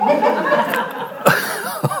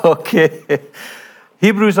Okay.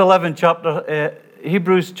 Hebrews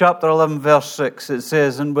chapter 11, verse 6, it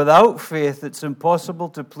says, "And without faith it's impossible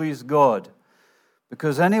to please God,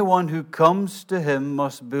 because anyone who comes to him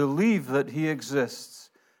must believe that he exists,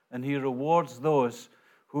 and he rewards those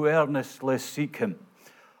who earnestly seek him."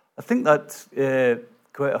 I think that's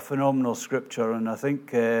quite a phenomenal scripture, and I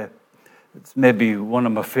think it's maybe one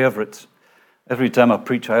of my favorites. Every time I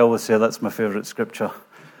preach, I always say that's my favorite scripture.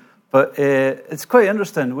 But it's quite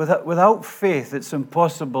interesting. Without faith, it's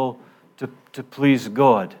impossible to please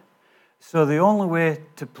God. So the only way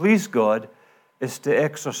to please God is to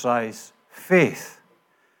exercise faith.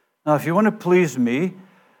 Now, if you want to please me,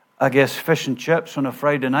 I guess fish and chips on a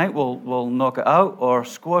Friday night will knock it out, or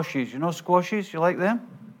squashies. You know squashies? You like them?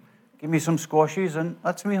 Give me some squashies, and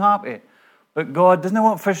that's me happy. But God doesn't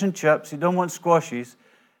want fish and chips. He don't want squashies.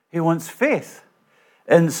 He wants faith.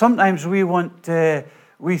 And sometimes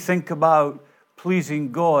we think about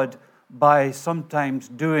pleasing God by sometimes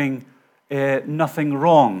doing nothing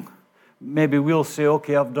wrong. Maybe we'll say,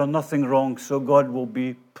 okay, I've done nothing wrong, so God will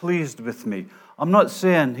be pleased with me. I'm not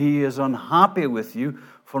saying he is unhappy with you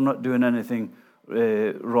for not doing anything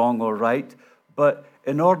wrong or right, but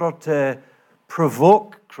in order to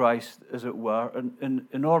provoke Christ, as it were, and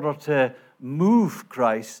in order to move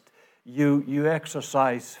Christ, you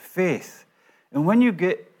exercise faith. And when you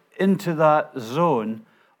get into that zone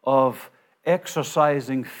of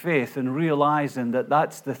exercising faith and realizing that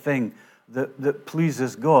that's the thing that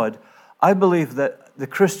pleases God, I believe that the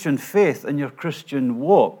Christian faith and your Christian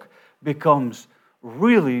walk becomes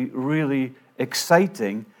really, really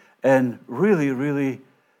exciting and really, really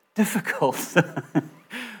difficult.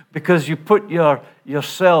 Because you put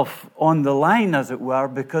yourself on the line, as it were,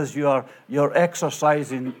 because you're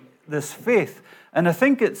exercising this faith. And I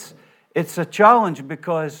think it's a challenge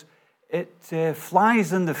because it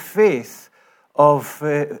flies in the face of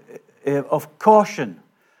caution.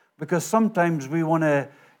 Because sometimes we want to,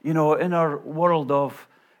 in our world of,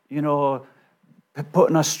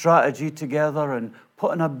 putting a strategy together and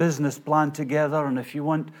putting a business plan together, and if you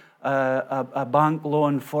want a bank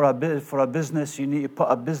loan for a business, you need to put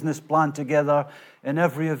a business plan together, and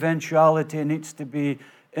every eventuality needs to be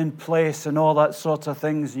in place and all that sorts of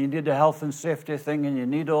things. You need a health and safety thing, and you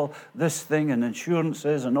need all this thing and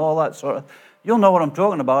insurances and all that sort of. You'll know what I'm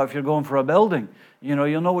talking about if you're going for a building.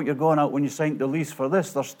 You'll know what you're going out when you sign the lease for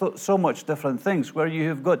this. There's so much different things where you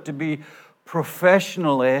have got to be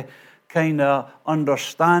professionally kind of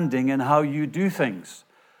understanding in how you do things.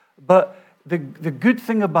 But the good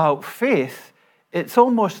thing about faith, it's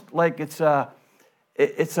almost like it's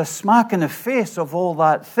a smack in the face of all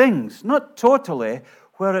that things. Not totally,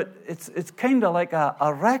 where it's kind of like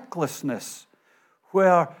a recklessness,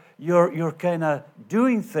 where you're kind of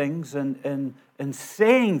doing things and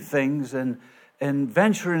saying things and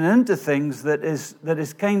venturing into things that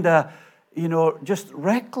is kind of, just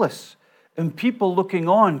reckless. And people looking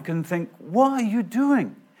on can think, what are you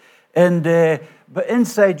doing? And but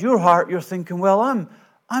inside your heart, you're thinking, well,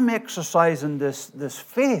 I'm exercising this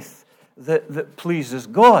faith that pleases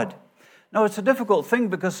God. Now, it's a difficult thing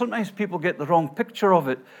because sometimes people get the wrong picture of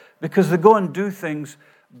it because they go and do things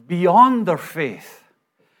beyond their faith.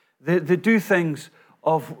 They do things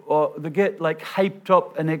they get like hyped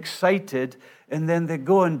up and excited, and then they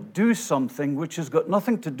go and do something which has got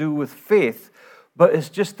nothing to do with faith, but it's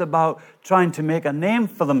just about trying to make a name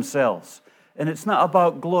for themselves. And it's not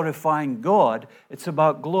about glorifying God, it's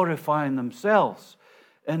about glorifying themselves.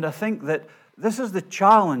 And I think that this is the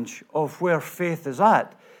challenge of where faith is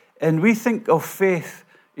at. And we think of faith,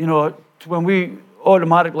 when we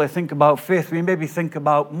automatically think about faith, we maybe think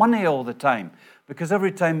about money all the time. Because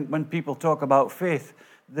every time when people talk about faith,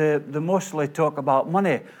 they mostly talk about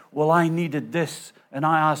money. Well, I needed this, and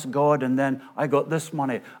I asked God, and then I got this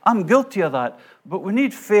money. I'm guilty of that. But we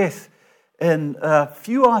need faith in a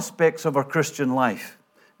few aspects of our Christian life.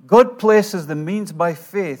 God places the means by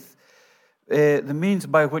faith, the means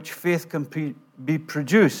by which faith can be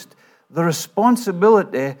produced. The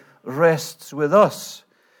responsibility rests with us.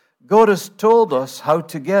 God has told us how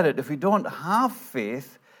to get it. If we don't have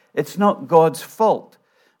faith, it's not God's fault.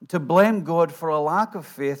 To blame God for a lack of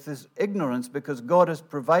faith is ignorance, because God has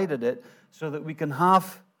provided it so that we can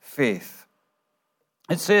have faith.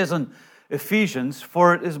 It says in Ephesians,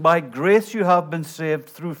 "For it is by grace you have been saved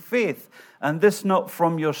through faith, and this not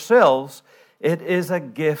from yourselves, it is a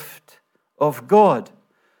gift of God."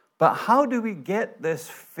 But how do we get this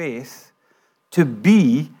faith to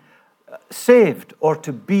be saved, or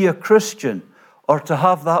to be a Christian, or to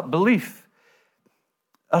have that belief?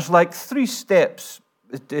 There's like 3 steps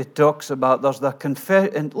it talks about. There's the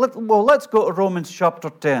confession. Let's go to Romans chapter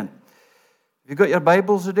 10. If You got your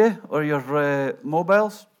Bibles today or your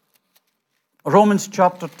mobiles? Romans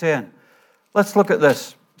chapter 10. Let's look at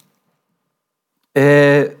this.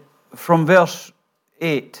 From verse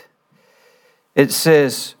 8. It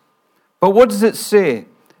says, "But what does it say?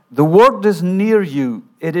 The word is near you.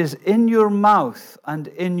 It is in your mouth and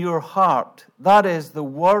in your heart. That is the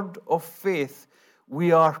word of faith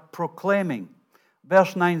we are proclaiming."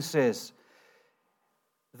 Verse 9 says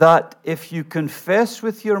that if you confess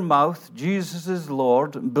with your mouth Jesus is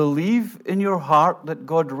Lord, and believe in your heart that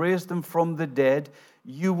God raised him from the dead,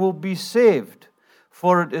 you will be saved.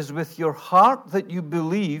 For it is with your heart that you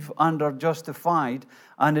believe and are justified,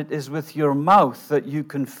 and it is with your mouth that you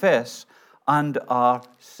confess and are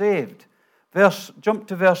saved. Jump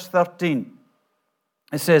to verse 13.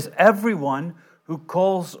 It says, "Everyone who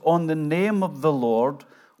calls on the name of the Lord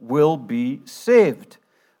will be saved."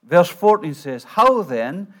 Verse 14 says, "How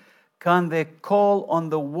then can they call on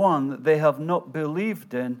the one they have not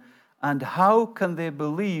believed in? And how can they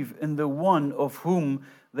believe in the one of whom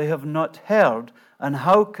they have not heard? And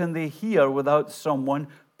how can they hear without someone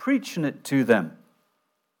preaching it to them?"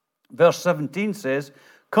 Verse 17 says,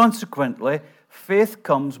 "Consequently, faith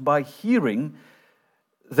comes by hearing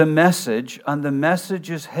the message, and the message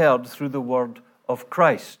is heard through the word of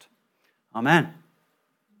Christ." Amen.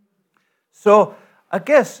 So, I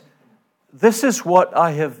guess this is what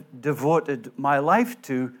I have devoted my life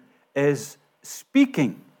to, is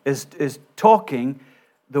speaking, is talking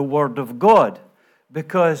the word of God.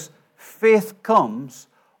 Because faith comes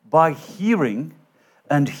by hearing,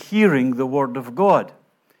 and hearing the word of God.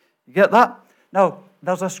 You get that? Now,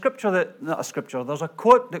 there's there's a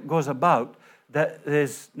quote that goes about that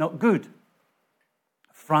is not good.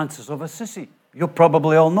 Francis of Assisi, you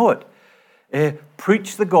probably all know it.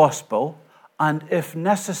 Preach the gospel, and if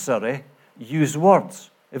necessary, use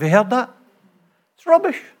words. Have you heard that? It's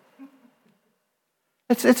rubbish.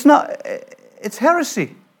 It's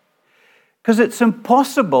heresy. Because it's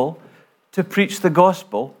impossible to preach the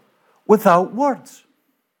gospel without words.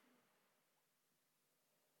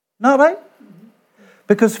 Not right?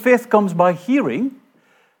 Because faith comes by hearing.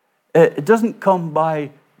 It doesn't come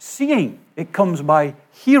by seeing. It comes by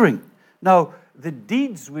hearing. Now, the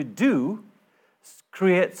deeds we do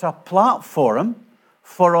creates a platform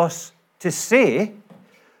for us to say,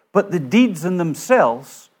 but the deeds in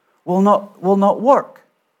themselves will not work.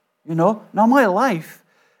 You know? Now, my life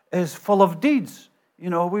is full of deeds. You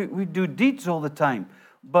know, we do deeds all the time.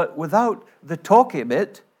 But without the talking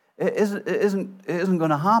bit, it isn't going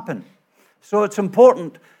to happen. So it's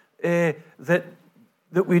important that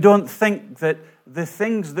we don't think that the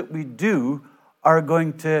things that we do are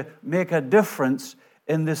going to make a difference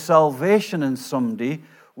in the salvation in somebody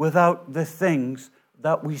without the things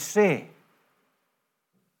that we say.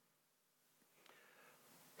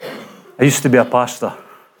 I used to be a pastor.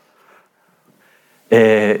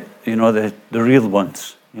 You know, the real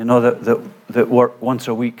ones, you know, that work once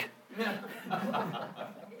a week.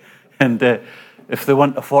 And if they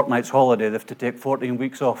want a fortnight's holiday, they have to take 14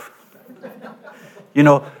 weeks off. You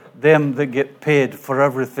know, them that get paid for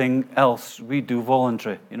everything else we do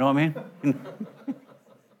voluntary. You know what I mean?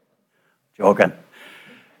 Joking.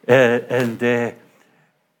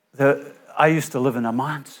 I used to live in a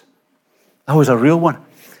manse. I was a real one.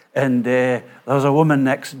 And there was a woman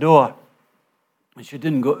next door. And she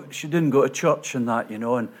didn't go to church and that, you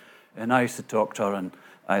know, and I used to talk to her, and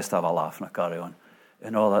I used to have a laugh and a carry on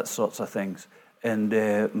and all that sorts of things. And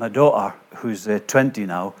my daughter, who's 20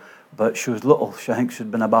 now, but she was little, I think she'd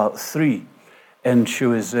been about 3, and she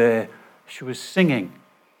was singing.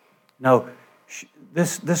 Now,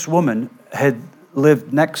 this woman had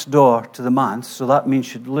lived next door to the manse, so that means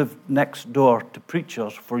she'd lived next door to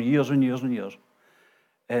preachers for years and years and years.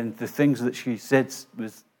 And the things that she said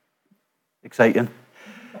was exciting.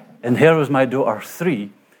 And here was my daughter,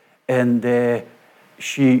 3, and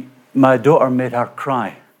my daughter made her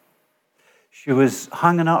cry. She was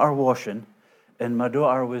hanging out her washing, and my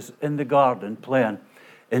daughter was in the garden playing,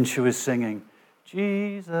 and she was singing,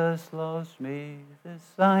 "Jesus loves me,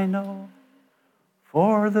 this I know,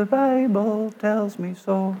 for the Bible tells me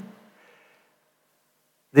so."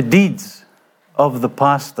 The deeds of the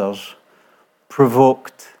pastors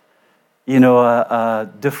provoked, you know, a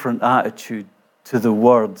different attitude to the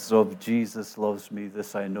words of "Jesus loves me,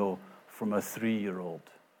 this I know," from a 3-year-old.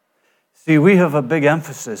 See, we have a big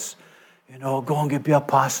emphasis, you know, go and be a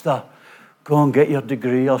pastor, go and get your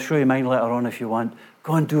degree. I'll show you mine later on if you want.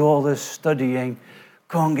 Go and do all this studying.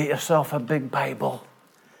 Go and get yourself a big Bible,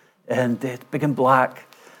 and it's big and black.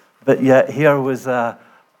 But yet here was a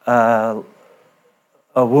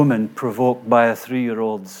woman provoked by a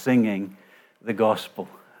 3-year-old singing the gospel.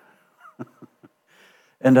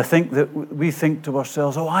 And I think that we think to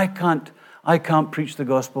ourselves, oh, I can't preach the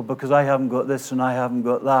gospel because I haven't got this and I haven't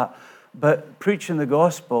got that. But preaching the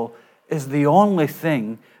gospel is the only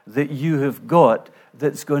thing that you have got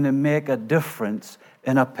that's going to make a difference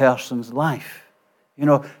in a person's life. You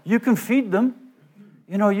know, you can feed them.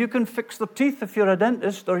 You know, you can fix their teeth if you're a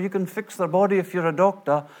dentist, or you can fix their body if you're a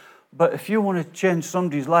doctor. But if you want to change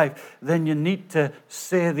somebody's life, then you need to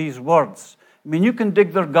say these words. I mean, you can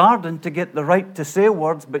dig their garden to get the right to say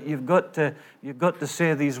words, but you've got to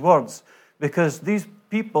say these words, because these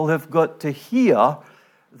people have got to hear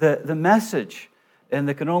the message, and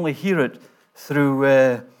they can only hear it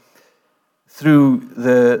through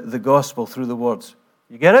the gospel, through the words.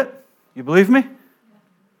 You get it? You believe me?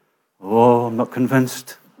 Oh, I'm not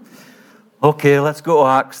convinced. Okay, let's go to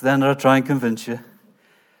Acts then, I'll try and convince you.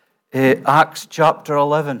 Acts chapter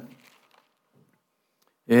 11.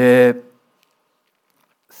 13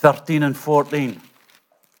 and 14.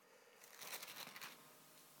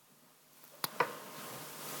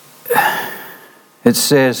 It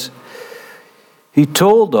says, he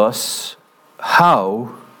told us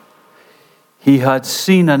how he had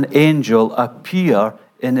seen an angel appear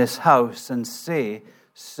in his house and say,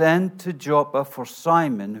 send to Joppa for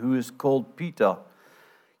Simon, who is called Peter.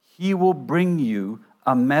 He will bring you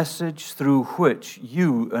a message through which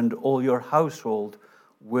you and all your household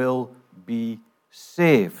will be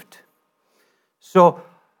saved. So,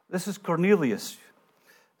 this is Cornelius.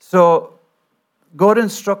 So, God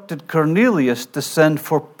instructed Cornelius to send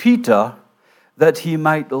for Peter that he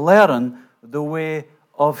might learn the way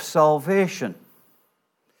of salvation.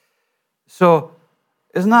 So,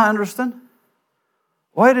 isn't that interesting?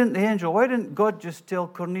 Why didn't God just tell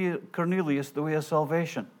Cornelius the way of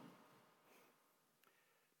salvation?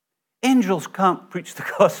 Angels can't preach the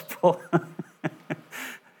gospel.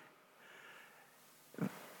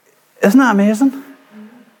 Isn't that amazing?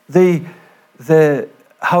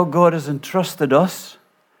 How God has entrusted us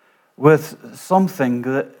with something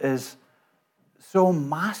that is so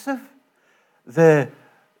massive. The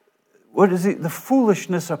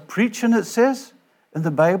foolishness of preaching, it says in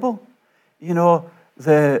the Bible. You know,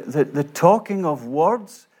 the talking of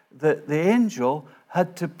words, that the angel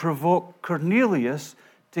had to provoke Cornelius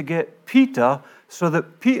to get Peter so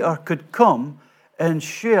that Peter could come and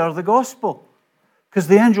share the gospel. Because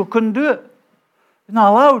the angel couldn't do it. He's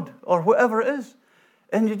not allowed, or whatever it is.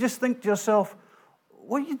 And you just think to yourself,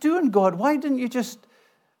 what are you doing, God? Why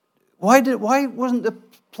wasn't the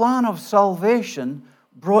plan of salvation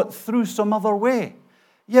brought through some other way?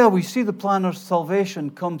 Yeah, we see the plan of salvation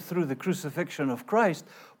come through the crucifixion of Christ,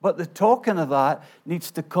 but the talking of that needs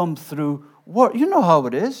to come through what? You know how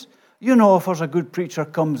it is. You know, if there's a good preacher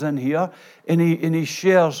comes in here and he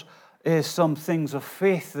shares some things of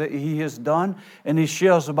faith that he has done, and he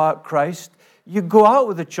shares about Christ, you go out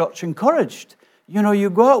with the church encouraged. You know, you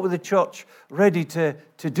go out with the church ready to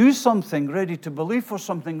do something, ready to believe for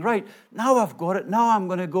something right. Now I've got it. Now I'm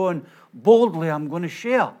going to go and boldly I'm going to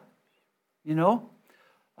share. You know,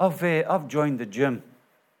 I've joined the gym.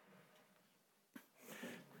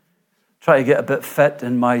 Try to get a bit fit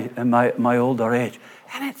in my older age,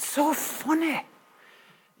 and it's so funny.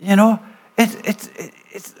 You know,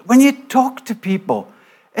 it's when you talk to people,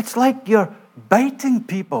 it's like you're biting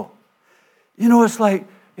people. You know, it's like,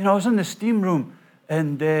 you know, I was in the steam room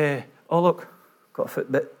and, oh look, got a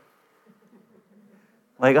Fitbit.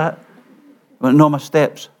 Like that. Well, know my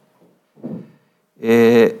steps.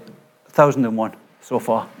 1,001 so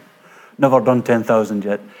far. Never done 10,000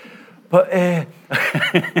 yet. But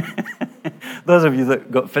those of you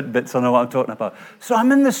that got Fitbits know what I'm talking about. So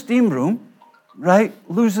I'm in the steam room, right,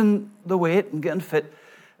 losing the weight and getting fit,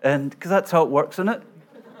 and because that's how it works, isn't it?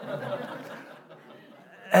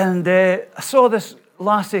 And I saw this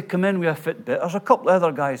lassie come in with a Fitbit. There's a couple of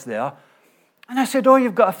other guys there. And I said, oh,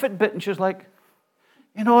 you've got a Fitbit? And she was like,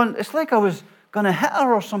 you know, and it's like I was going to hit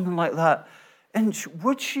her or something like that. And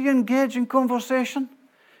would she engage in conversation?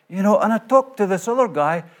 You know, and I talked to this other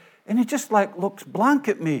guy, and he just like looks blank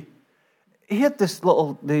at me. He had this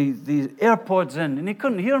little, the AirPods in, and he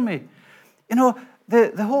couldn't hear me. You know,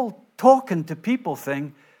 the whole talking to people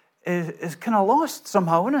thing is kind of lost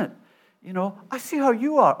somehow, isn't it? You know, I see how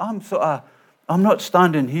you are. I'm not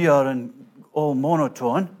standing here and all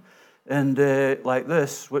monotone and like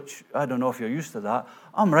this, which I don't know if you're used to that.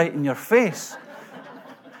 I'm right in your face.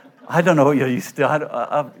 I don't know what you're used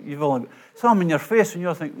to. So I'm in your face and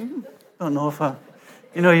you're thinking, don't know if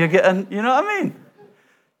you know, you're getting, you know what I mean?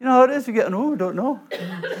 You know how it is, you're getting, oh, don't know.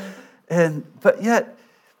 But yet,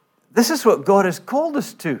 this is what God has called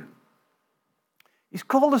us to. He's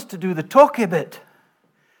called us to do the talky bit.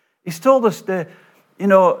 He's told us to, you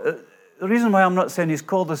know, the reason why I'm not saying he's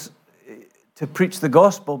called us to preach the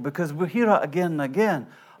gospel, because we hear it again and again.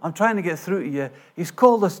 I'm trying to get through to you. He's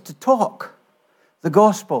called us to talk the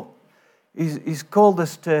gospel. He's called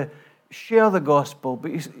us to share the gospel,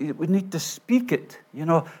 but we need to speak it. You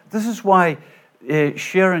know, this is why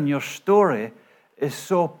sharing your story is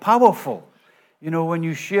so powerful. You know, when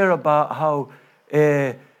you share about how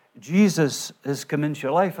Jesus has come into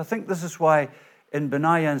your life. I think this is why in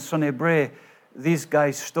Benaiah and Sonny Bray, these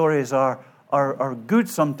guys' stories are good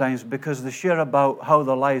sometimes, because they share about how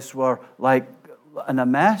their lives were like in a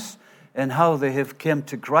mess, and how they have come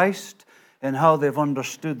to Christ, and how they've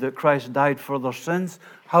understood that Christ died for their sins,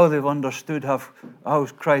 how they've understood how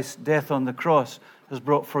Christ's death on the cross has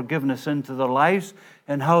brought forgiveness into their lives,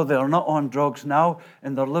 and how they are not on drugs now,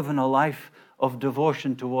 and they're living a life of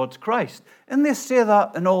devotion towards Christ. And they say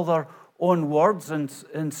that in all their own words,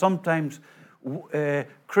 and sometimes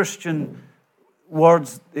Christian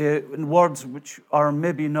words, words which are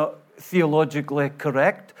maybe not theologically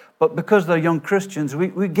correct, but because they're young Christians,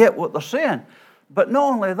 we get what they're saying. But not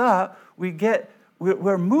only that,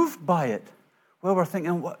 we're moved by it. Where we're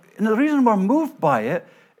thinking, and the reason we're moved by it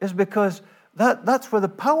is because that's where the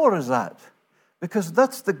power is at. Because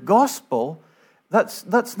that's the gospel. That's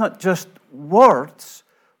not just words,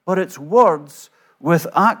 but it's words with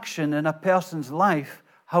action in a person's life,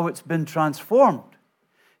 how it's been transformed.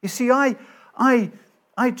 You see, I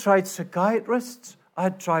tried psychiatrists, I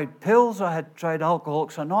had tried pills, I had tried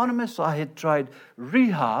Alcoholics Anonymous, I had tried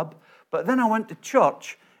rehab, but then I went to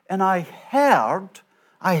church and I heard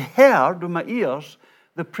with my ears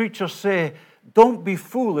the preacher say, don't be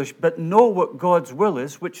foolish, but know what God's will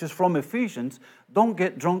is, which is from Ephesians. Don't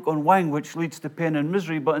get drunk on wine, which leads to pain and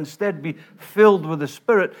misery, but instead be filled with the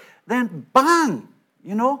Spirit. Then bang,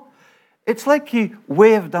 you know. It's like he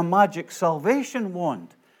waved a magic salvation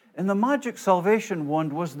wand. And the magic salvation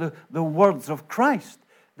wand was the words of Christ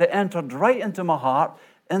that entered right into my heart.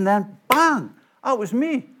 And then bang, that was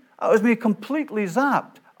me. That was me completely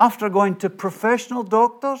zapped. After going to professional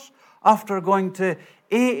doctors, after going to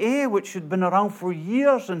AA, which had been around for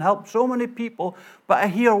years and helped so many people, but I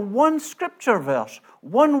hear one scripture verse,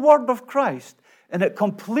 one word of Christ, and it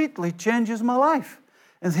completely changes my life.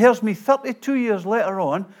 And here's me 32 years later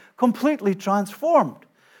on, completely transformed.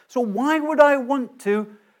 So why would I want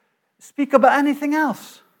to speak about anything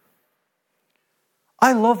else?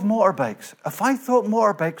 I love motorbikes. If I thought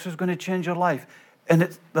motorbikes was going to change your life,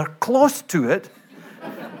 and they're close to it,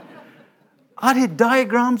 I had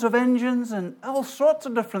diagrams of engines and all sorts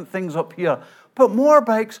of different things up here. But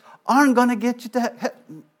motorbikes aren't going to get you to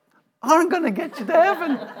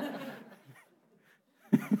heaven.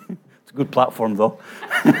 It's a good platform, though.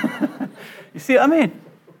 You see what I mean?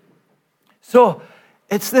 So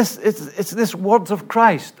it's this words of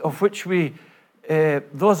Christ, of which we,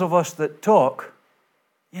 those of us that talk,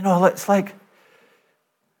 you know, it's like,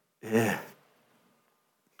 I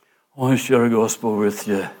want to share a gospel with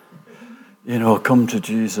you. You know, come to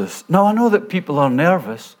Jesus. Now, I know that people are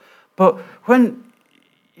nervous, but when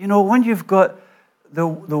you've got the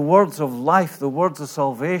words of life, the words of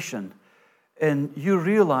salvation, and you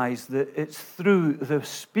realize that it's through the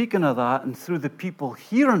speaking of that and through the people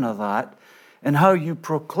hearing of that and how you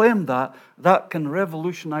proclaim that can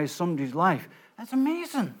revolutionize somebody's life. That's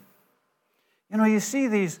amazing. You know, you see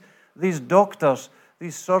these doctors,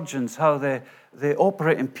 these surgeons, how they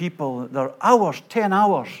operate in people. They're hours, 10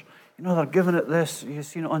 hours. You know, they're giving it this. You've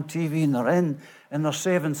seen it on TV, and they're in, and they're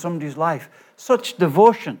saving somebody's life. Such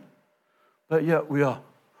devotion. But yet we are.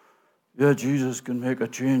 Yeah, Jesus can make a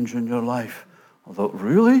change in your life. I thought,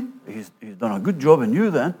 really? He's done a good job in you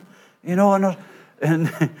then. You know,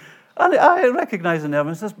 and I recognize the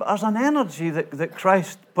evidence, but there's an energy that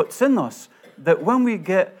Christ puts in us, that when we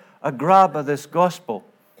get a grab of this gospel,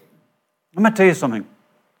 let me tell you something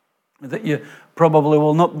that you probably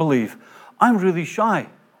will not believe. I'm really shy.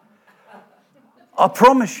 I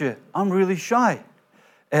promise you, I'm really shy.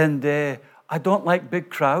 And I don't like big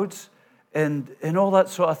crowds and all that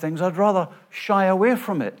sort of things. I'd rather shy away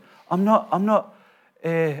from it. I'm not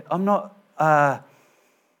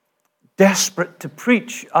desperate to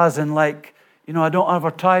preach, as in like, you know, I don't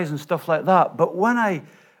advertise and stuff like that. But when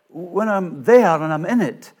I'm there and I'm in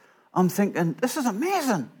it, I'm thinking, this is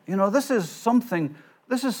amazing. You know, this is something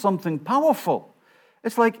powerful.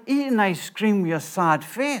 It's like eating ice cream with a sad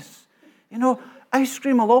face. You know, ice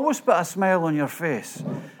cream will always put a smile on your face.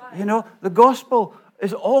 You know, the gospel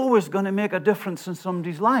is always going to make a difference in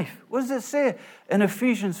somebody's life. What does it say in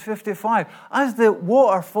Ephesians 55? As the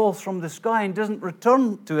water falls from the sky and doesn't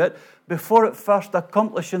return to it before it first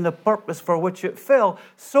accomplishing the purpose for which it fell,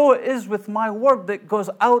 so it is with my word that goes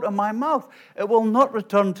out of my mouth. It will not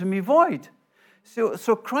return to me void.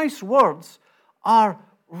 So Christ's words are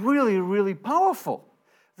really, really powerful.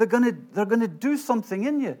 They're going to do something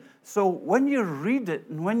in you. So when you read it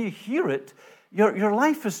and when you hear it, your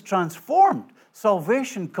life is transformed.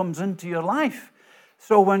 Salvation comes into your life.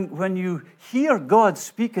 So when you hear God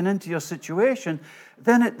speaking into your situation,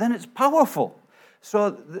 then it's powerful.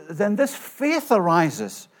 So then this faith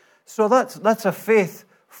arises. So that's a faith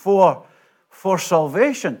for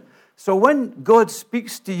salvation. So when God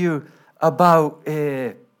speaks to you about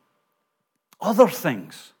other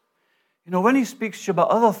things, when he speaks to you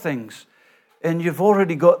about other things, and you've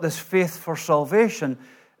already got this faith for salvation,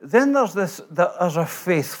 then there's a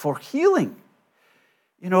faith for healing.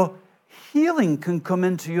 Healing can come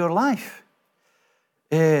into your life.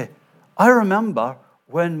 I remember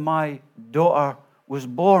when my daughter was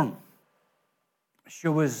born. She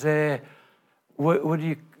was, what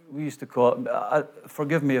do we used to call it?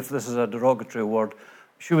 Forgive me if this is a derogatory word.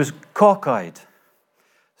 She was cockeyed.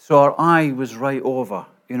 So her eye was right over.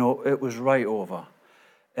 It was right over.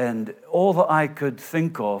 And all that I could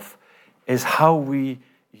think of is how we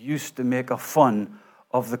used to make a fun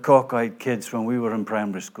of the cockeyed kids when we were in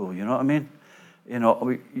primary school. You know what I mean?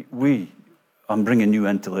 I'm bringing you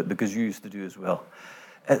into it because you used to do as well.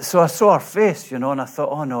 So I saw her face, and I thought,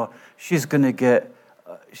 oh no, she's going to get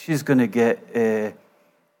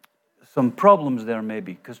some problems there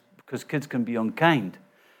maybe because kids can be unkind.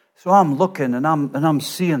 So I'm looking and I'm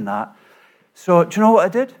seeing that. So do you know what I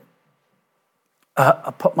did?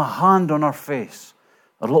 I put my hand on her face,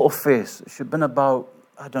 her little face. She'd been about,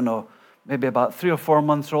 I don't know, maybe about 3 or 4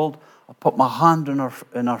 months old. I put my hand in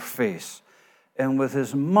her face. And with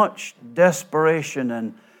as much desperation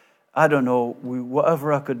and, I don't know,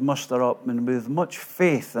 whatever I could muster up, and with much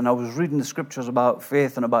faith, and I was reading the scriptures about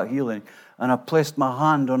faith and about healing, and I placed my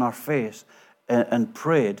hand on her face and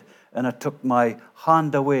prayed, and I took my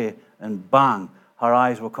hand away, and bang, her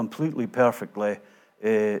eyes were completely perfectly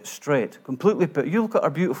straight. You look at her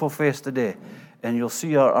beautiful face today, and you'll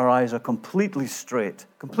see her eyes are completely straight.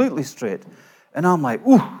 And I'm like,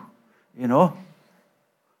 ooh,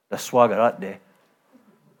 the swagger that day.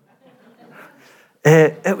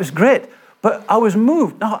 It was great, but I was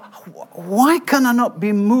moved. Now, why can I not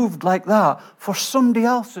be moved like that for somebody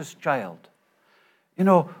else's child?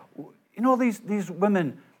 These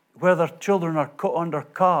women where their children are caught under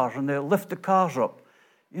cars and they lift the cars up.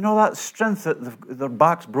 That strength that their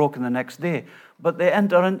back's broken the next day. But they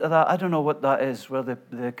enter into that, I don't know what that is, where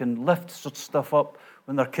they can lift such stuff up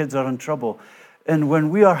when their kids are in trouble. And when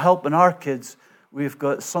we are helping our kids, we've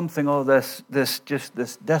got something of this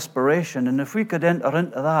desperation. And if we could enter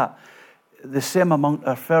into that, the same amount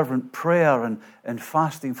of fervent prayer and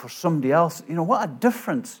fasting for somebody else, what a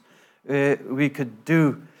difference we could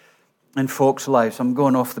do in folks' lives. I'm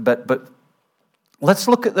going off the bit, but let's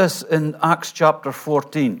look at this in Acts chapter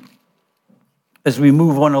 14. As we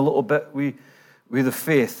move on a little bit with the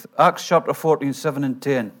faith. Acts chapter 14, 7 and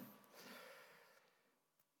 10.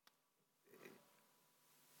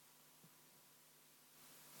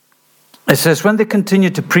 It says, when they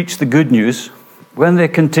continued to preach the good news, when they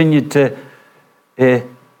continued to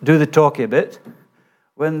do the talky bit,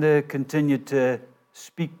 when they continued to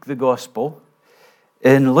speak the gospel,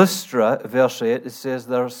 in Lystra, verse 8, it says,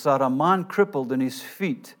 there sat a man crippled in his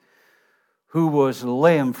feet, who was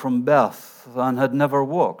lame from birth and had never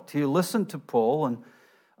walked. He listened to Paul and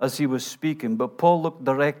as he was speaking, but Paul looked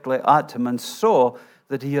directly at him and saw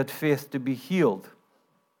that he had faith to be healed,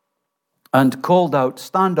 and called out,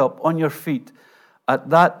 stand up on your feet. At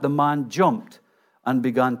that, the man jumped and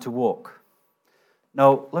began to walk.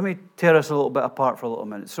 Now, let me tear us a little bit apart for a little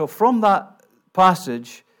minute. So from that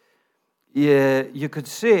passage, you could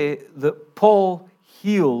say that Paul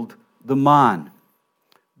healed the man,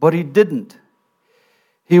 but he didn't.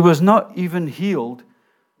 He was not even healed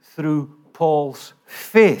through Paul's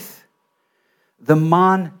faith. The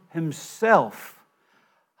man himself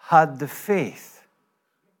had the faith.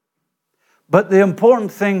 But the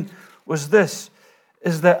important thing was this,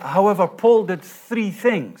 is that, however, Paul did 3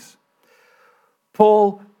 things.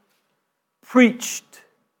 Paul preached.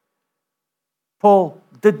 Paul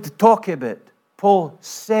did the talky bit. Paul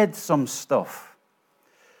said some stuff.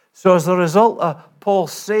 So as a result of Paul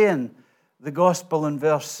saying the gospel in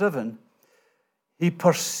verse 7, he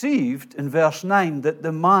perceived in verse 9 that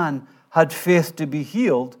the man had faith to be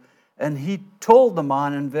healed, and he told the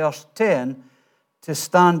man in verse 10 to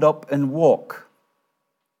stand up and walk.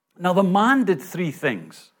 Now, the man did three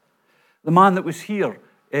things. The man that was here,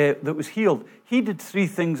 that was healed, he did three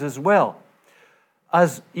things as well.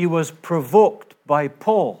 As he was provoked by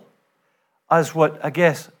Paul, as what I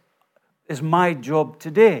guess is my job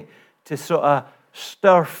today, to sort of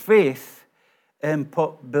stir faith and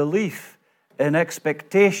put belief and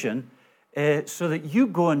expectation so that you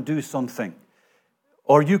go and do something,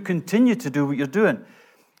 or you continue to do what you're doing.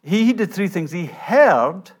 He did three things. He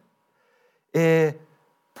heard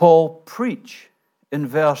Paul preach in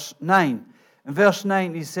verse 9. In verse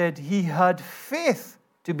 9, he said he had faith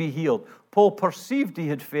to be healed. Paul perceived he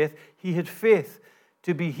had faith. He had faith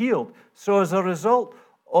to be healed. So as a result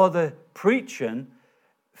of the preaching,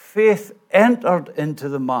 faith entered into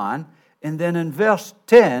the man. And then in verse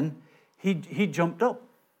 10, he jumped up.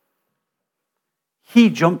 He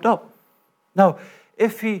jumped up. Now,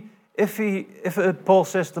 if Paul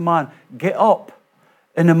says to the man, get up,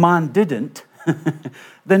 and the man didn't,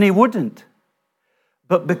 then he wouldn't.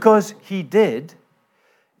 But because he did,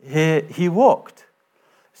 he walked.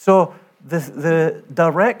 So the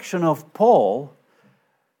direction of Paul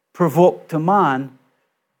provoked a man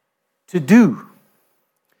to do.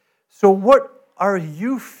 So what are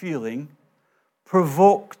you feeling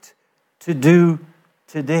provoked to do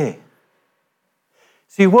today?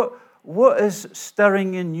 See, what is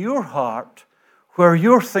stirring in your heart where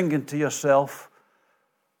you're thinking to yourself,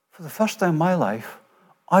 for the first time in my life,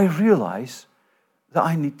 I realize that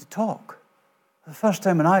I need to talk. For the first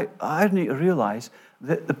time, and I need to realize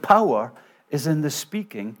that the power is in the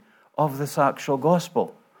speaking of this actual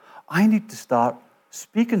gospel. I need to start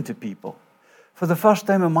speaking to people. For the first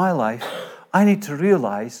time in my life, I need to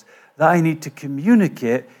realize that I need to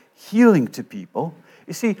communicate healing to people.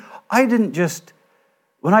 You see,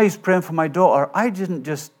 when I was praying for my daughter, I didn't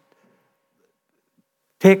just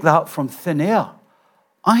take that from thin air.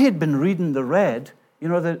 I had been reading the red,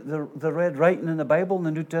 the red writing in the Bible, in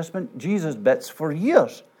the New Testament, Jesus bits for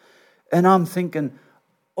years. And I'm thinking,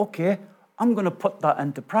 okay, I'm going to put that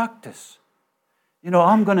into practice.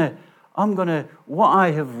 I'm going to, what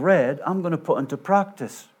I have read, I'm going to put into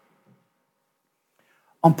practice.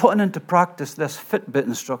 I'm putting into practice this Fitbit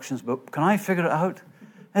instructions book. Can I figure it out?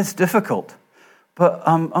 It's difficult. But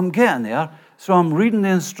I'm getting there. So I'm reading the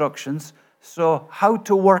instructions. So how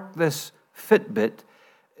to work this Fitbit,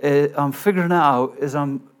 I'm figuring it out as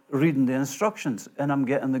I'm reading the instructions. And I'm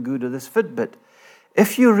getting the good of this Fitbit.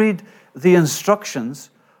 If you read the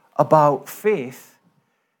instructions about faith,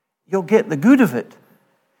 you'll get the good of it.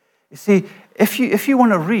 You see, if you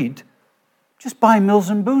want to read, just buy Mills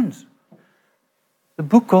and Boons. The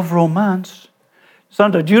Book of Romance.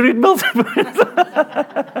 Sandra, do you read Mills and Boons?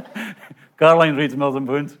 Caroline reads Mills and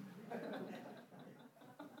Boons.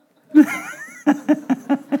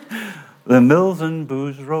 The Mills and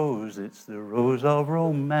Boons rose, it's the rose of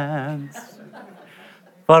romance.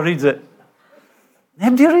 Who reads it?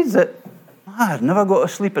 Nobody reads it. I'd never go to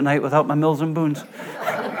sleep at night without my Mills and Boons.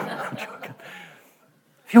 I'm joking.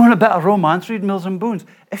 If you want a bit of romance, read Mills and Boons.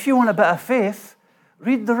 If you want a bit of faith,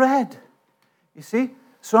 read the red. You see?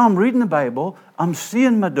 So I'm reading the Bible, I'm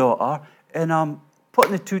seeing my daughter, and I'm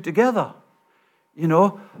putting the two together.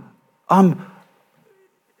 And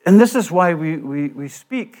this is why we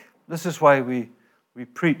speak. This is why we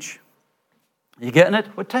preach. You getting it?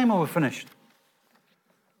 What time are we finished?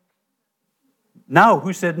 Now?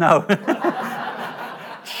 Who said now?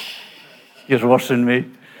 You're worse than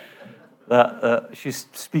me. She's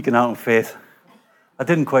speaking out in faith. I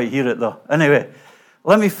didn't quite hear it though. Anyway,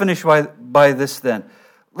 let me finish by this then.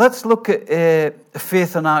 Let's look at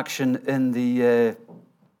faith in action in the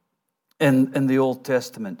Old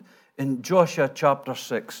Testament. In Joshua chapter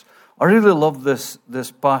 6. I really love this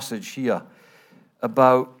passage here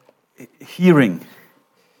about hearing.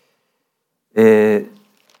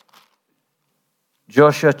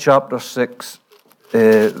 Joshua chapter 6,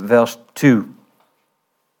 verse 2.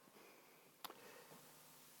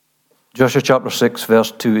 Joshua chapter 6,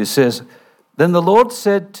 verse 2. It says, Then the Lord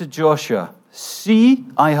said to Joshua, See,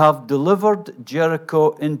 I have delivered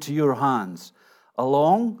Jericho into your hands,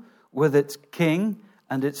 along with its king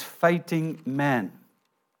and its fighting men.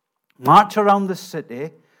 March around the city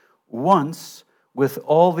once with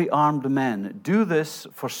all the armed men. Do this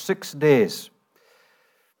for 6 days.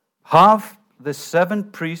 Have the 7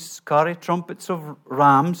 priests carry trumpets of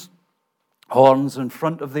rams' horns in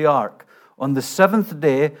front of the ark. On the 7th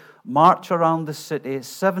day, march around the city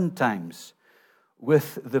 7 times,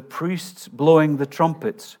 with the priests blowing the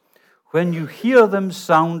trumpets. When you hear them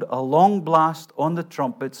sound a long blast on the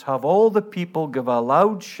trumpets, have all the people give a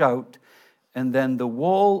loud shout, and then the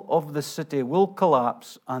wall of the city will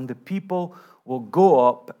collapse, and the people will go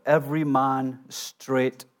up, every man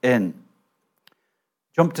straight in.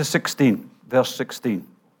 Jump to 16, verse 16.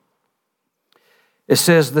 It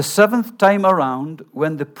says, the seventh time around,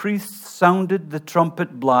 when the priests sounded the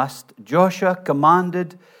trumpet blast, Joshua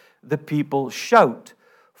commanded the people, shout,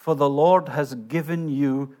 for the Lord has given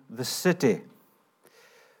you the city.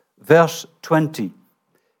 Verse 20,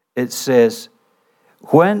 it says,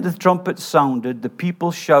 when the trumpet sounded, the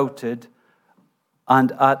people shouted,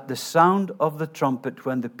 and at the sound of the trumpet,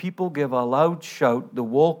 when the people gave a loud shout, the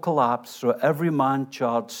wall collapsed, so every man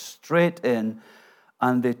charged straight in,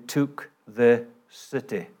 and they took the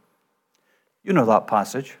city. You know that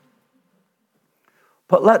passage.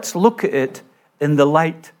 But let's look at it in the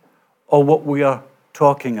light of what we are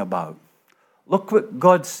talking about. Look what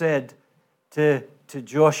God said to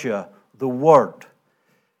Joshua, the word,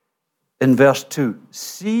 in verse 2.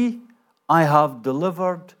 See, I have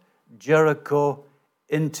delivered Jericho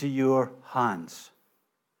into your hands.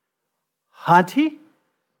 Had he?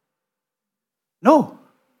 No.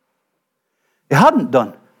 He hadn't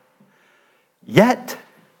done. Yet.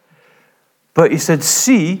 But he said,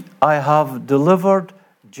 see, I have delivered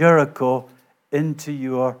Jericho into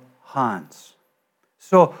your hands.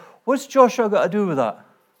 So, what's Joshua got to do with that?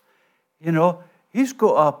 You know, he's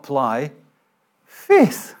got to apply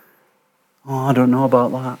faith. Oh, I don't know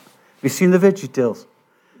about that. Have you seen the VeggieTales?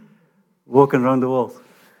 Walking around the walls.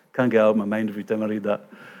 Can't get out of my mind every time I read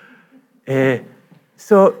that.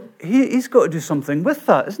 So he's got to do something with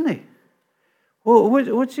that, isn't he? Well,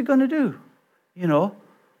 what's he going to do? You know,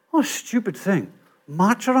 what a stupid thing.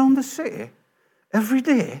 March around the city every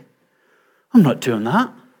day. I'm not doing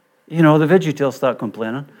that. You know, the VeggieTales start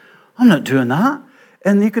complaining. I'm not doing that.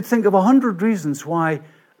 And you could think of 100 reasons why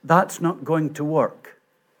that's not going to work.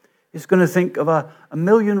 He's going to think of a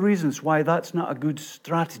million reasons why that's not a good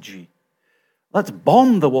strategy. Let's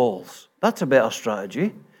bomb the walls. That's a better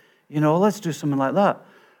strategy. You know, let's do something like that.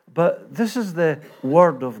 But this is the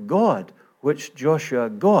word of God, which Joshua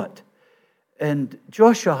got. And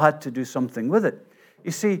Joshua had to do something with it.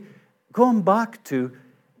 You see, going back to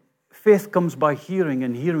faith comes by hearing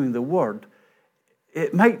and hearing the word,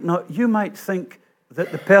 it might not, you might think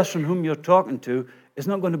that the person whom you're talking to is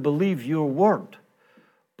not going to believe your word.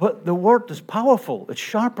 But the word is powerful. It's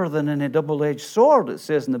sharper than any double-edged sword, it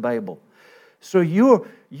says in the Bible. So you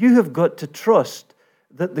have got to trust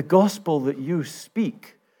that the gospel that you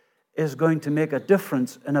speak is going to make a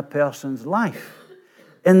difference in a person's life.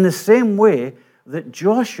 In the same way that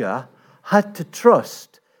Joshua had to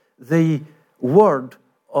trust the word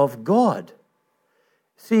of God.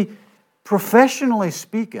 See, professionally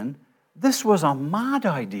speaking, this was a mad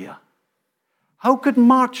idea. How could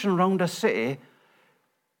marching around a city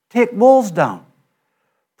take walls down?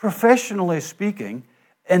 Professionally speaking,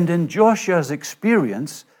 and in Joshua's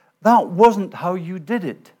experience, that wasn't how you did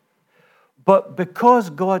it. But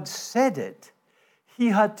because God said it, he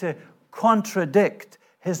had to contradict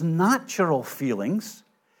his natural feelings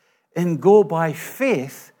and go by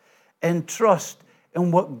faith and trust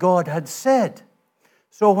in what God had said.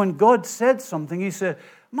 So when God said something, he said,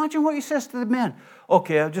 imagine what he says to the men.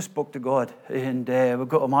 Okay, I just spoke to God, and we've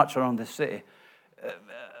got to march around the city.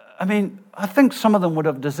 I mean, I think some of them would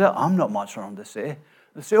have deserted. I'm not marching around the city.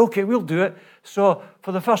 They say, okay, we'll do it. So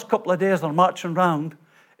for the first couple of days, they're marching around,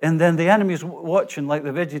 and then the enemy's watching like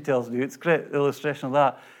the VeggieTales do. It's a great illustration of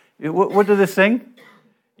that. What do they sing?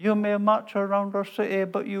 You may march around our city,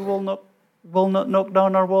 but you will not knock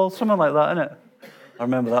down our walls. Something like that, isn't it? I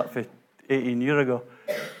remember that for 18 years ago.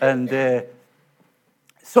 And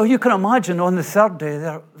so you can imagine on the third day,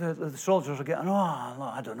 the soldiers are getting,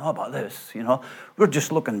 I don't know about this, you know. We're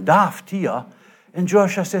just looking daft here. And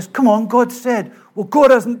Joshua says, come on, God said. Well,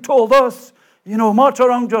 God hasn't told us. You know, march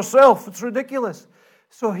around yourself. It's ridiculous.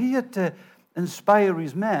 So he had to inspire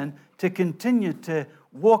his men to continue to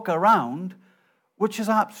walk around, which is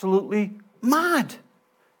absolutely mad.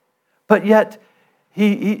 But yet,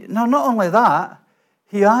 now not only that,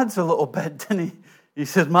 he adds a little bit, didn't he? He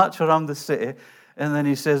says, march around the city. And then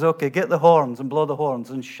he says, okay, get the horns and blow the horns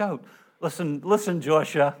and shout. Listen,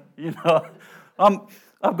 Joshua, you know,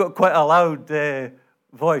 I've got quite a loud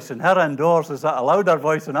voice, and her indoors is that a louder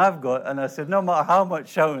voice than I've got. And I said, no matter how much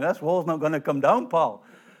shouting, this wall's not going to come down, pal.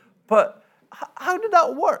 But how did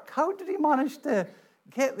that work? How did he manage to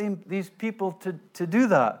get these people to do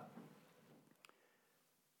that?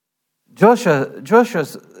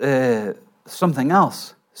 Joshua's something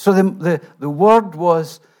else. So the word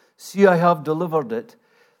was, see, I have delivered it.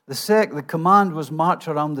 The command was march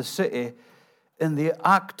around the city, and the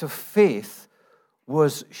act of faith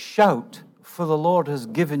was shout, for the Lord has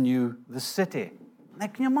given you the city. Now,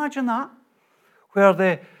 can you imagine that?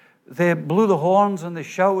 Where they blew the horns and they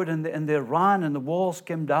shouted and they ran and the walls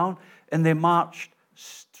came down and they marched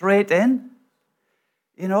straight in.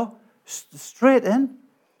 You know, straight in.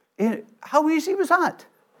 How easy was that?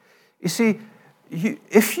 You see,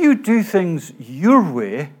 if you do things your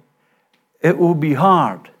way, it will be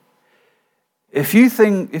hard. If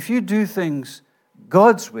you do things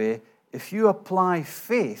God's way, if you apply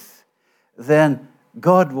faith, then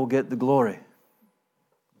God will get the glory.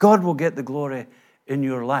 God will get the glory in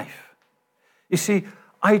your life. You see,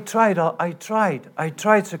 I tried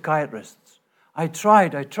psychiatrists. I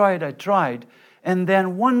tried. And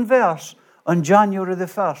then one verse on January the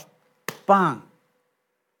 1st, bang.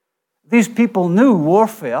 These people knew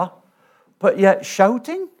warfare, but yet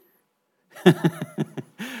shouting.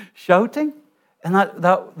 Shouting. And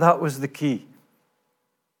that was the key.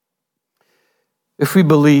 If we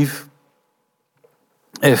believe,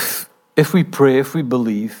 if we pray, if we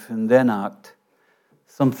believe, and then act,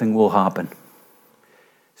 something will happen.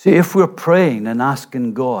 See, if we're praying and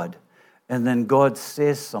asking God, and then God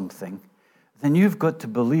says something, then you've got to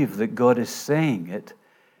believe that God is saying it,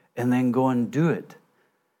 and then go and do it.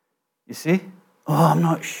 You see? Oh, I'm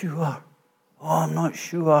not sure.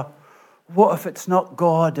 What if it's not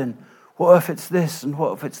God, and what if it's this, and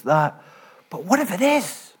what if it's that? But what if it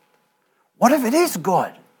is? What if it is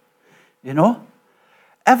God? You know?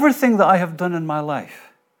 Everything that I have done in my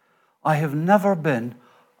life, I have never been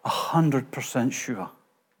 100% sure.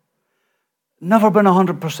 Never been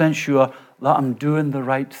 100% sure that I'm doing the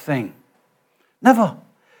right thing. Never.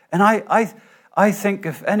 And I think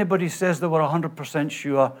if anybody says they were 100%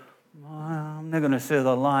 sure, I'm not going to say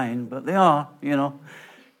they're lying, but they are, you know.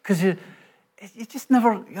 Because you're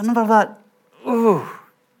never that, ooh.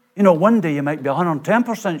 You know, one day you might be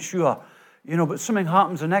 110% sure, you know, but something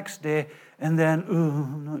happens the next day, and then, ooh,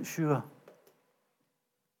 I'm not sure.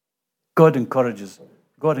 God encourages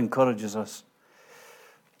us.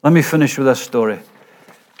 Let me finish with this story.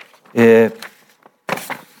 I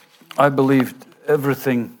believed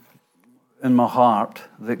everything in my heart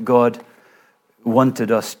that God wanted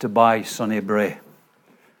us to buy Sonny Bray.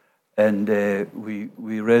 And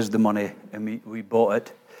we raised the money and we bought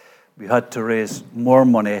it. We had to raise more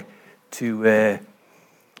money to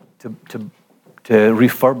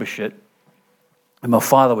refurbish it. And my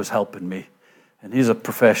father was helping me. And he's a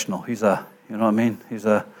professional. You know what I mean? He's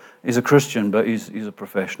a Christian, but he's a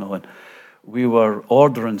professional. And we were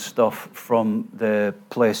ordering stuff from the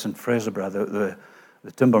place in Fraserburgh,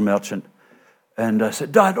 the timber merchant. And I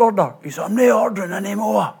said, Dad, order. He said, I'm not ordering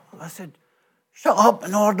anymore. I said, shut up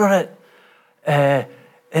and order it.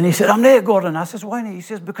 And he said, I'm not ordering. I says, why not? He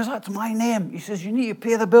says, because that's my name. He says, you need to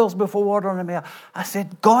pay the bills before ordering them. I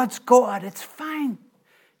said, God's got it. It's fine.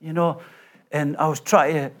 You know, and I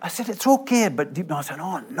said, it's okay. But deep down I said,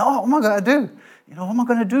 oh, no, what am I going to do? You know, what am I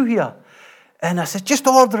going to do here? And I said, just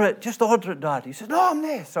order it, Dad. He said, no, I'm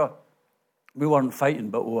not. So we weren't fighting,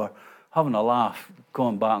 but we were having a laugh,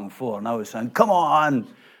 going back and forth. And I was saying, come on.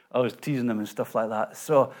 I was teasing him and stuff like that.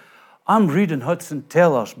 So I'm reading Hudson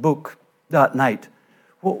Taylor's book that night.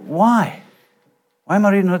 Well, why? Why am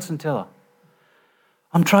I reading Hudson Taylor?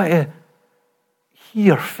 I'm trying to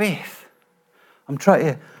hear faith. I'm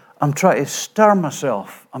trying to stir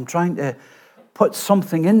myself. I'm trying to put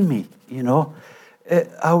something in me, you know.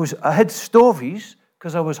 I had stovies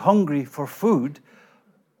because I was hungry for food,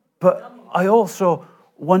 but I also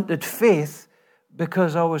wanted faith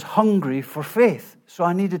because I was hungry for faith. So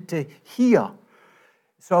I needed to hear.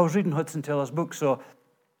 So I was reading Hudson Taylor's book, so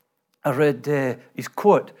I read his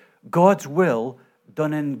quote, God's will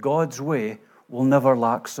done in God's way will never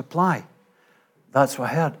lack supply. That's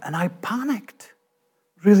what I heard. And I panicked,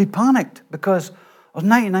 really panicked, because I was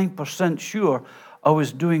 99% sure I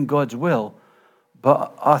was doing God's will,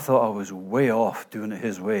 but I thought I was way off doing it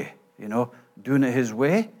his way, you know, doing it his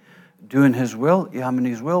way, doing his will. Yeah, I'm in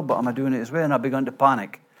his will, but am I doing it his way? And I began to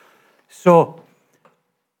panic. So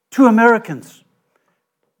 2 Americans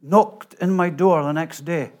knocked in my door the next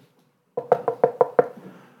day.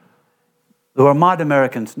 They were mad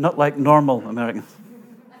Americans, not like normal Americans.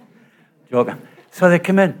 Joking. So they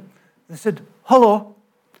came in. They said, hello.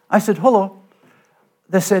 I said, hello.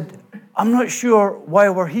 They said, I'm not sure why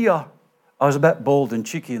we're here. I was a bit bold and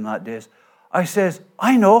cheeky in that days. I says,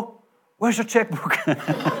 I know. Where's your checkbook?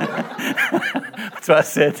 That's what I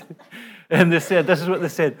said. And they said, this is what they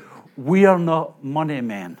said. We are not money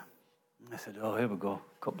men. I said, oh, here we go.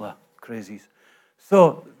 A couple of crazies.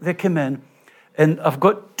 So they came in, and I've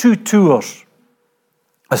got 2 tours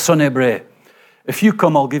of Sonny Bray. If you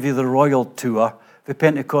come, I'll give you the Royal tour. If the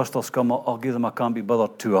Pentecostals come, I'll give them a Can't Be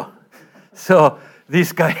Bothered tour. So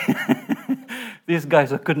these guys these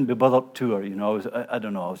guys I couldn't be bothered to, or I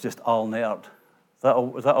don't know, I was just all nerd.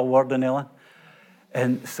 Was that a word in Ellen?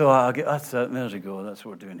 And so I get, that's it, there you go, that's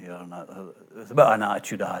what we're doing here. And it's a bit of an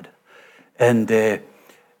attitude I had. And,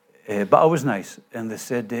 but I was nice. And they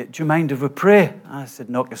said, do you mind if we pray? I said,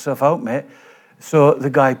 knock yourself out, mate. So the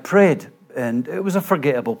guy prayed, and it was a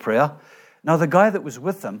forgettable prayer. Now, the guy that was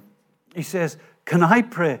with them, he says, can I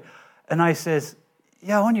pray? And I says,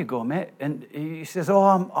 yeah, on you go, mate. And he says,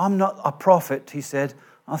 oh, I'm not a prophet, he said.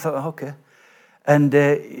 I thought, okay. And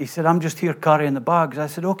he said, I'm just here carrying the bags. I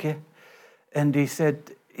said, okay. And he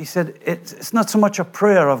said, it's not so much a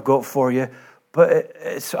prayer I've got for you, but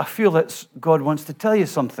I feel that God wants to tell you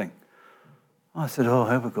something. I said, oh,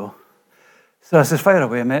 here we go. So I says, fire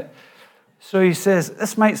away, mate. So he says,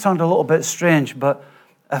 this might sound a little bit strange, but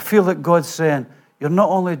I feel that God's saying, you're not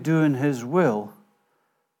only doing his will,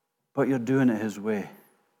 but you're doing it his way.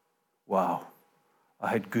 Wow. I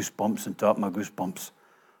had goosebumps on top of my goosebumps.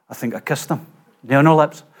 I think I kissed him. No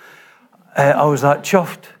lips. I was that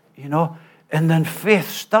chuffed, And then faith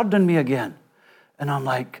stirred in me again. And I'm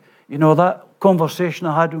like, that conversation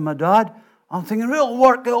I had with my dad, I'm thinking, it'll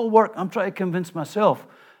work. I'm trying to convince myself.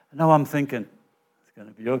 And now I'm thinking, it's going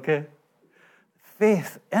to be okay.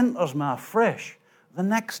 Faith enters me afresh. The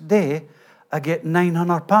next day, I get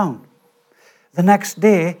 £900. The next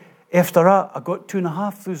day, after that, I got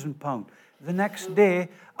 £2,500. The next day,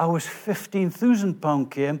 I was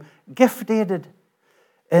 £15,000 came, gift-aided.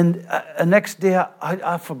 And the next day,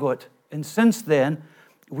 I forgot. And since then,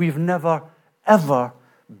 we've never, ever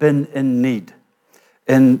been in need.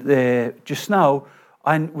 And just now,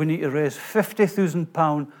 we need to raise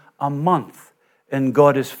 £50,000 a month, and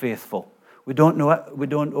God is faithful. We don't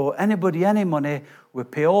owe anybody any money. We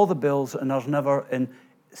pay all the bills, and there's never, in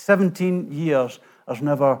 17 years, there's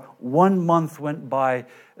never 1 month went by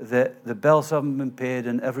that the bills haven't been paid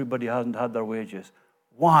and everybody hasn't had their wages.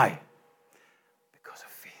 Why? Because of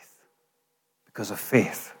faith. Because of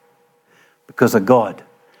faith. Because of God.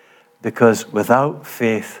 Because without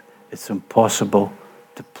faith, it's impossible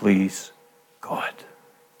to please God.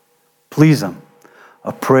 Please him.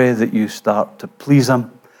 I pray that you start to please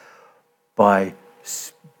him by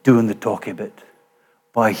doing the talky bit,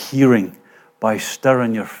 by hearing, by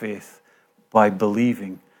stirring your faith, by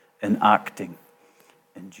believing and acting.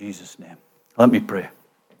 In Jesus' name. Let me pray.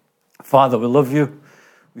 Father, we love you.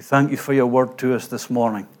 We thank you for your word to us this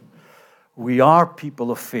morning. We are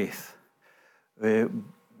people of faith,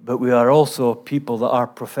 but we are also people that are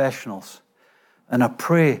professionals. And I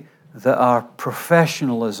pray that our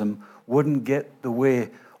professionalism wouldn't get the way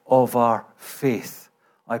of our faith.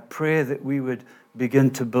 I pray that we would begin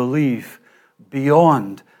to believe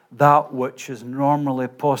beyond that which is normally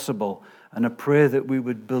possible. And I pray that we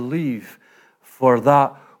would believe for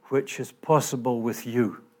that which is possible with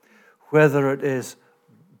you. Whether it is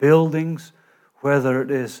buildings, whether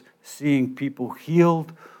it is seeing people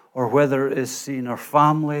healed, or whether it is seeing our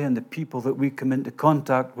family and the people that we come into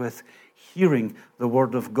contact with hearing the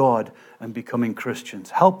word of God and becoming Christians.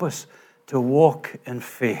 Help us to walk in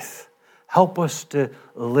faith. Help us to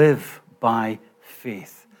live by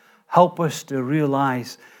faith. Help us to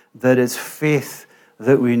realize that it's faith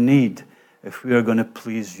that we need if we are going to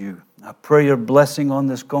please you. I pray your blessing on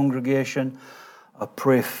this congregation. I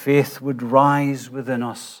pray faith would rise within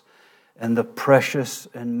us. In the precious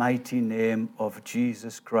and mighty name of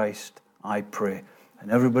Jesus Christ, I pray.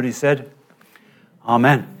 And everybody said,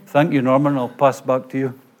 Amen. Thank you, Norman. I'll pass back to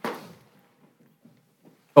you.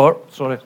 Sorry.